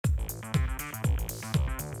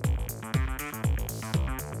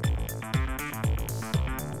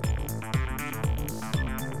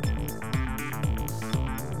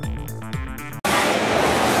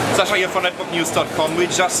Sasha here from netbooknews.com. We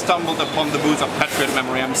just stumbled upon the booth of Patriot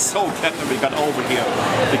memory. I'm so glad that we got over here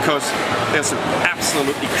because there's an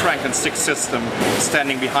absolutely crank and stick system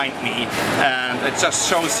standing behind me, and it just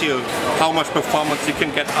shows you how much performance you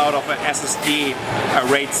can get out of an SSD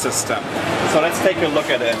RAID system. So let's take a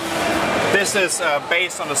look at it. This is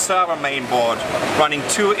based on the server mainboard, running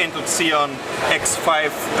two Intel Xeon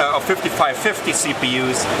X5 or 5550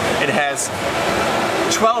 CPUs. It has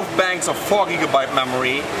 12 banks of 4 GB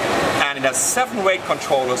memory, and it has 7 RAID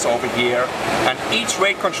controllers over here, and each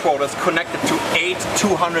RAID controller is connected to 8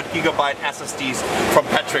 200 GB SSDs from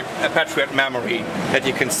Patriot memory that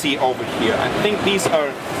you can see over here. I think these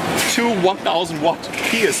are two 1000 watt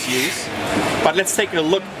PSUs, but let's take a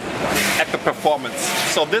look at the performance.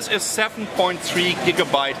 So this is 7.3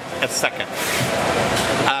 GB a second.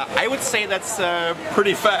 I would say that's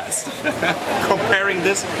pretty fast. Comparing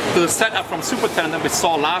this to the setup from Super Talent that we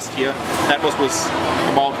saw last year, that was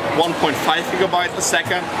about 1.5 GB a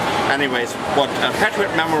second. Anyways, what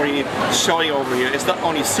Patriot memory is showing over here is not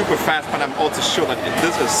only super fast, but I'm also sure that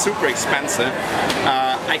this is super expensive.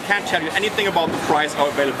 I can't tell you anything about the price or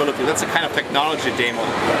availability. That's a kind of technology demo,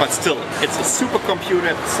 but still, it's a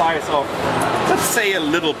supercomputer the size of, let's say, a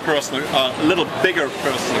little bigger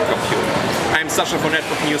personal computer. I'm Sasha from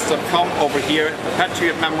netbooknews.com over here at the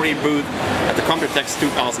Patriot memory booth at the Computex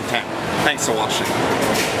 2010. Thanks for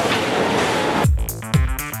watching.